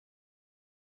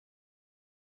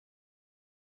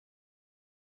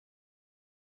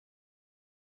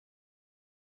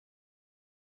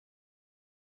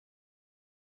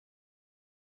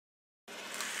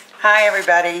Hi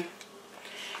everybody.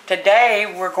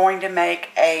 Today we're going to make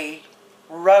a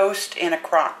roast in a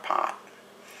crock pot.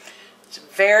 It's a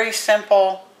very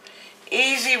simple,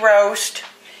 easy roast,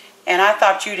 and I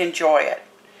thought you'd enjoy it.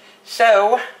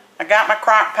 So I got my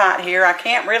crock pot here. I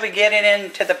can't really get it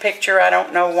into the picture. I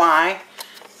don't know why.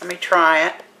 Let me try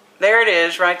it. There it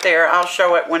is right there. I'll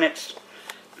show it when it's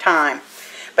time.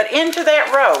 But into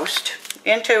that roast,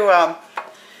 into a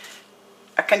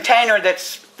container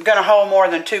that's going to hold more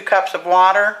than 2 cups of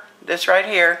water, this right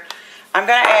here, I'm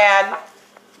going to add,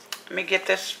 let me get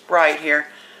this right here,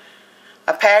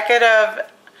 a packet of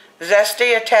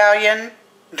Zesty Italian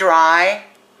Dry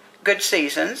Good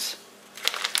Seasons,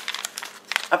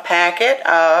 a packet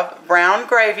of brown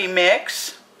gravy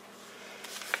mix,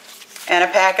 and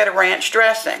a packet of ranch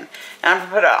dressing. And I'm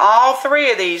going to put all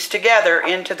 3 of these together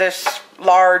into this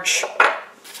large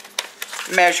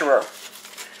measurer.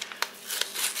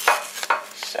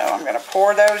 So I'm going to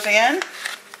pour those in.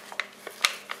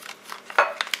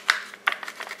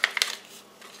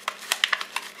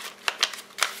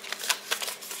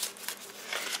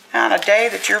 On a day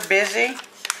that you're busy,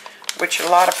 which a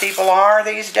lot of people are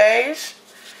these days,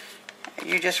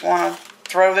 you just want to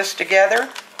throw this together.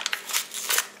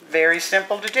 Very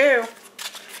simple to do.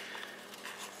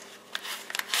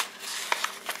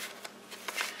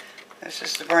 This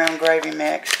is the brown gravy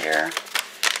mix here.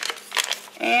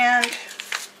 And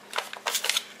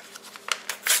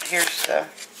here's the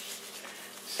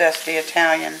Zesty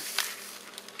Italian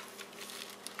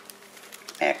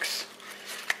mix.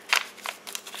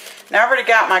 Now I've already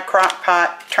got my crock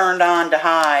pot turned on to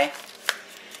high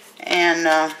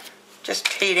and just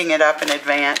heating it up in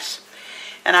advance.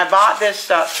 And I bought this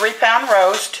 3-pound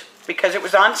roast because it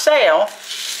was on sale.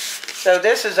 So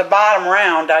this is a bottom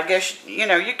round. I guess, you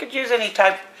know, you could use any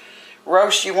type of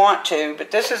roast you want to,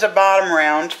 but this is a bottom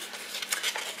round.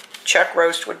 Chuck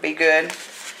roast would be good.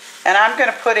 And I'm going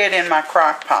to put it in my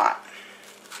crock pot.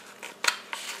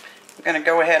 I'm going to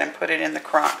go ahead and put it in the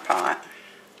crock pot.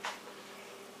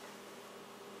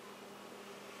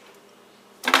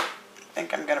 I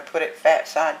think I'm going to put it fat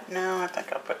side. No, I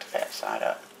think I'll put the fat side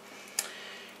up.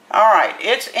 Alright,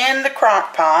 it's in the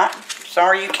crock pot.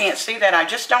 Sorry you can't see that. I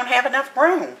just don't have enough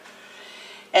room.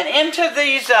 And into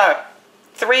these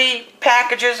 3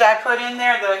 packages I put in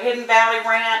there, the Hidden Valley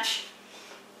Ranch,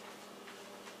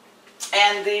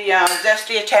 and the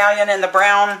Zesty Italian and the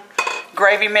brown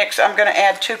gravy mix, I'm going to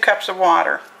add 2 cups of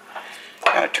water.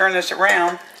 I'm going to turn this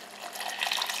around.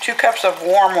 2 cups of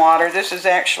warm water. This is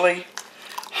actually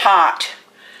hot.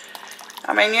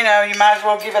 I mean, you know, you might as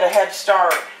well give it a head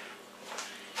start.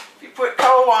 If you put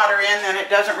cold water in, then it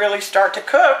doesn't really start to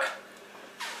cook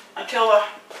until the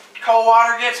cold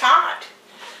water gets hot.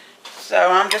 So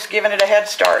I'm just giving it a head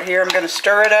start here. I'm going to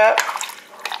stir it up.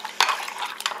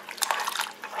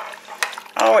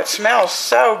 Oh, it smells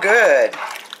so good.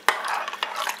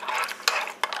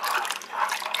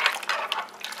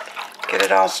 Get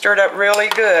it all stirred up really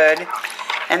good.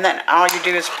 And then all you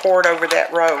do is pour it over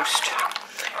that roast.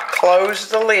 Close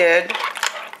the lid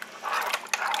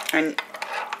and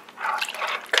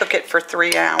cook it for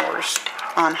 3 hours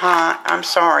on high. I'm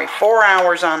sorry, 4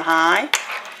 hours on high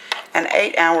and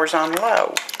 8 hours on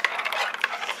low.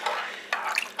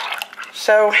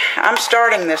 So I'm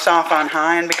starting this off on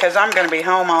high, and because I'm going to be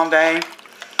home all day,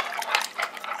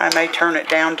 I may turn it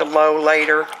down to low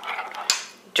later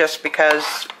just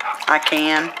because I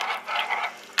can.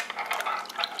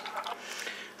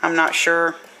 I'm not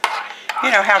sure,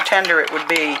 you know, how tender it would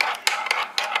be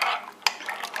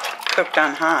cooked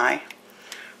on high.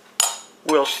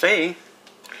 We'll see.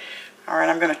 Alright,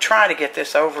 I'm going to try to get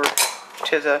this over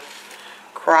to the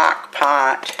crock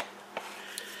pot.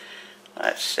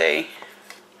 Let's see.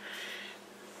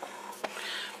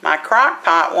 My crock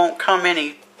pot won't come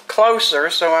any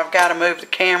closer, so I've got to move the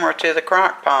camera to the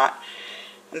crock pot.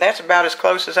 And that's about as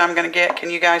close as I'm going to get. Can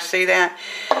you guys see that?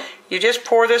 You just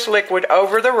pour this liquid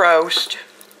over the roast.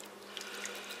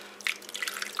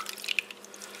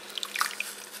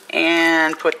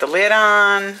 And put the lid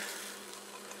on.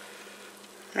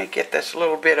 Let me get this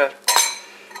little bit of,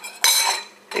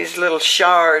 these little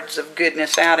shards of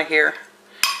goodness out of here.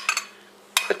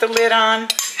 Put the lid on.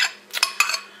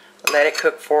 Let it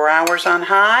cook 4 hours on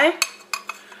high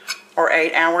or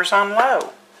 8 hours on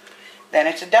low. Then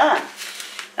it's done.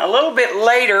 Now, a little bit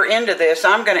later into this,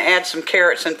 I'm going to add some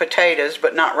carrots and potatoes,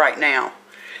 but not right now.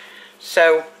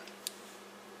 So,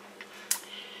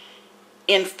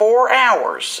 in 4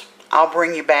 hours, I'll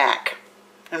bring you back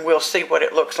and we'll see what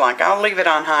it looks like. I'll leave it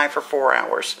on high for 4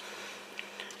 hours.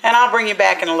 And I'll bring you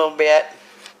back in a little bit.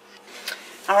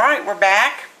 Alright, we're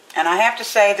back. And I have to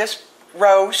say, this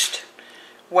roast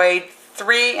weighed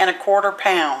 3¼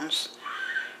 pounds.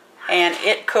 And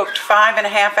it cooked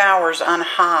 5½ hours on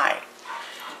high.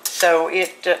 So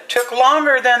it took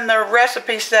longer than the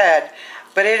recipe said,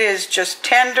 but it is just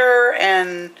tender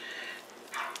and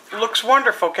looks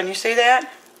wonderful. Can you see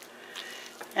that?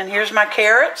 And here's my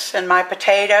carrots and my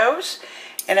potatoes,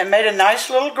 and it made a nice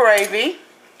little gravy.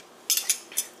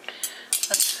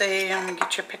 Let's see, I'm going to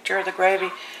get you a picture of the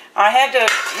gravy. I had to,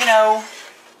 you know,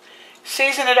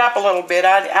 season it up a little bit.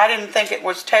 I didn't think it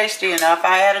was tasty enough.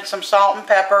 I added some salt and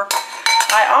pepper.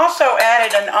 I also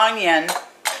added an onion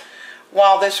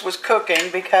while this was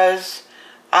cooking because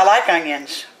I like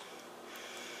onions.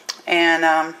 And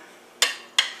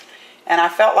I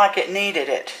felt like it needed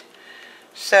it.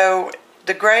 So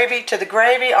to the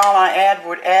gravy, all I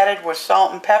added was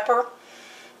salt and pepper.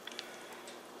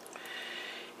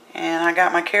 And I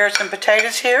got my carrots and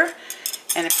potatoes here.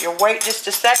 And if you'll wait just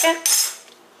a second,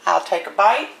 I'll take a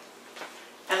bite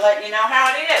and let you know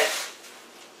how it is.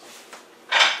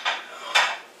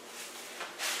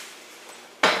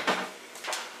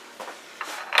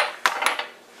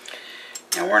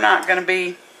 Now you're not going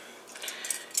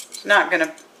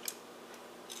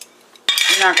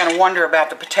to wonder about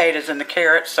the potatoes and the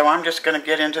carrots, so I'm just going to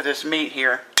get into this meat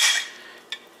here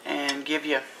and give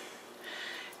you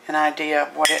an idea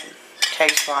of what it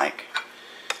tastes like.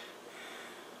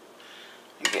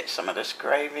 And get some of this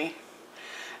gravy.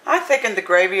 I thickened the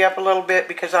gravy up a little bit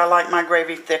because I like my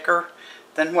gravy thicker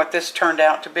than what this turned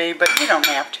out to be, but you don't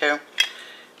have to.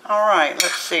 Alright,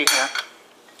 let's see here.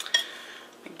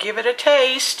 Give it a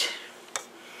taste.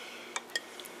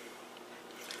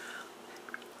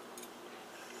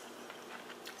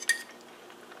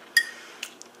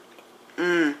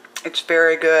 It's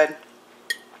very good.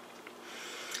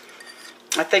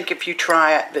 I think if you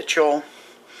try it that you'll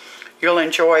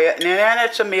enjoy it. And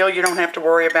it's a meal you don't have to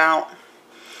worry about.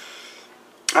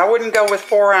 I wouldn't go with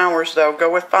 4 hours though.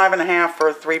 Go with 5½ for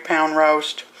a 3-pound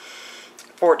roast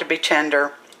for it to be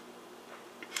tender.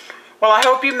 Well, I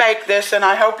hope you make this and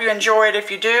I hope you enjoy it.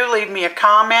 If you do, leave me a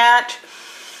comment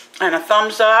and a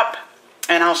thumbs up,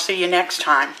 and I'll see you next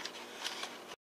time.